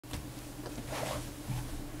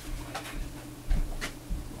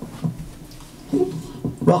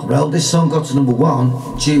Rock and roll, this song got to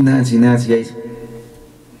 #1, June 1998.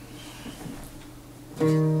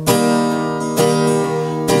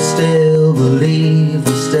 We still believe,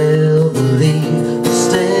 we still believe, we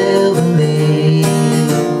still believe.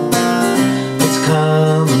 It's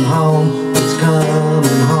coming home, it's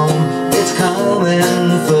coming home, it's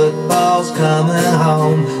coming, football's coming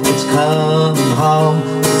home. It's coming home,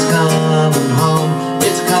 it's coming home,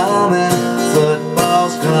 it's coming,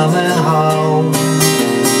 football's coming home.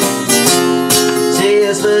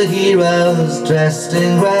 Tears for heroes dressed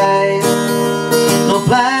in grey, no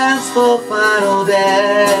plans for final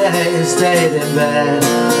day, stayed in bed,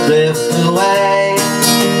 drift away.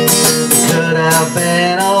 Could have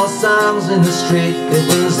been all songs in the street, it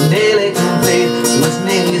was nearly complete, it was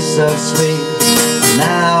nearly so sweet.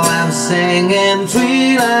 Now I'm singing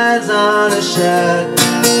 3 lines on a shirt,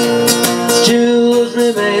 jewels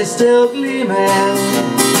remain still gleaming,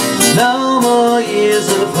 no more years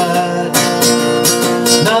of hurt,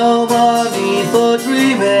 no more need for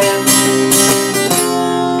dreaming.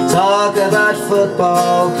 Talk about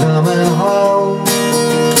football coming home.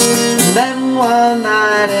 And then one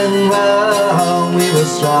night in Rome, we were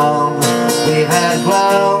strong, we had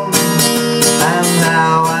grown. And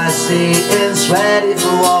now I see it's ready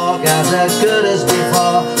for war, guys as good as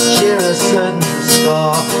before. Shearer couldn't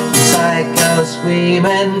score, Psycho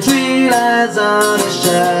screaming 3 lines on his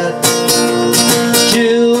shirt,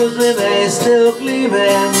 jewels remain still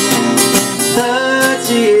gleaming,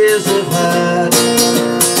 30 years of hurt,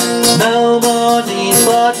 no more need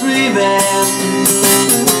for dreaming.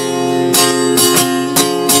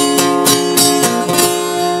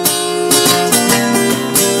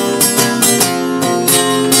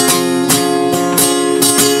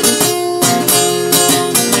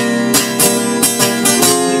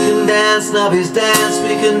 Snobbies dance,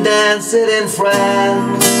 we can dance it in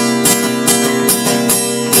France.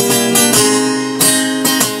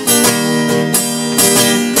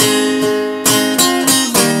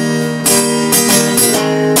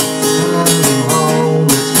 Coming home,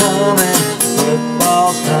 it's coming,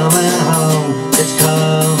 football's coming home. It's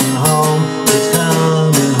coming home, it's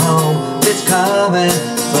coming home, it's coming,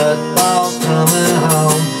 football's coming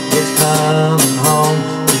home. It's coming home,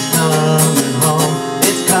 it's coming home,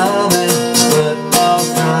 it's coming.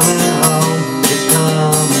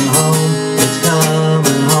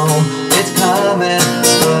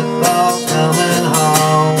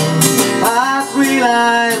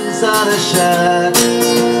 On a shirt,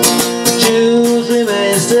 jewels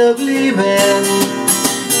remain still gleaming,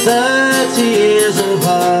 30 years of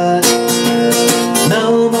hurt,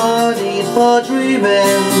 no more need for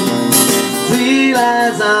dreaming. 3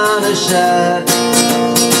 lines on a shirt,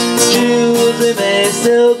 jewels remain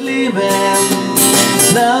still gleaming,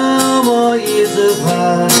 no more years of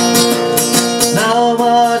hurt, no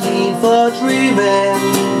more need for dreaming.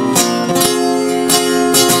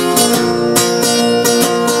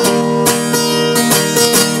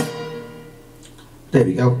 There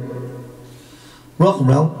we go. Rock and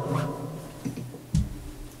roll.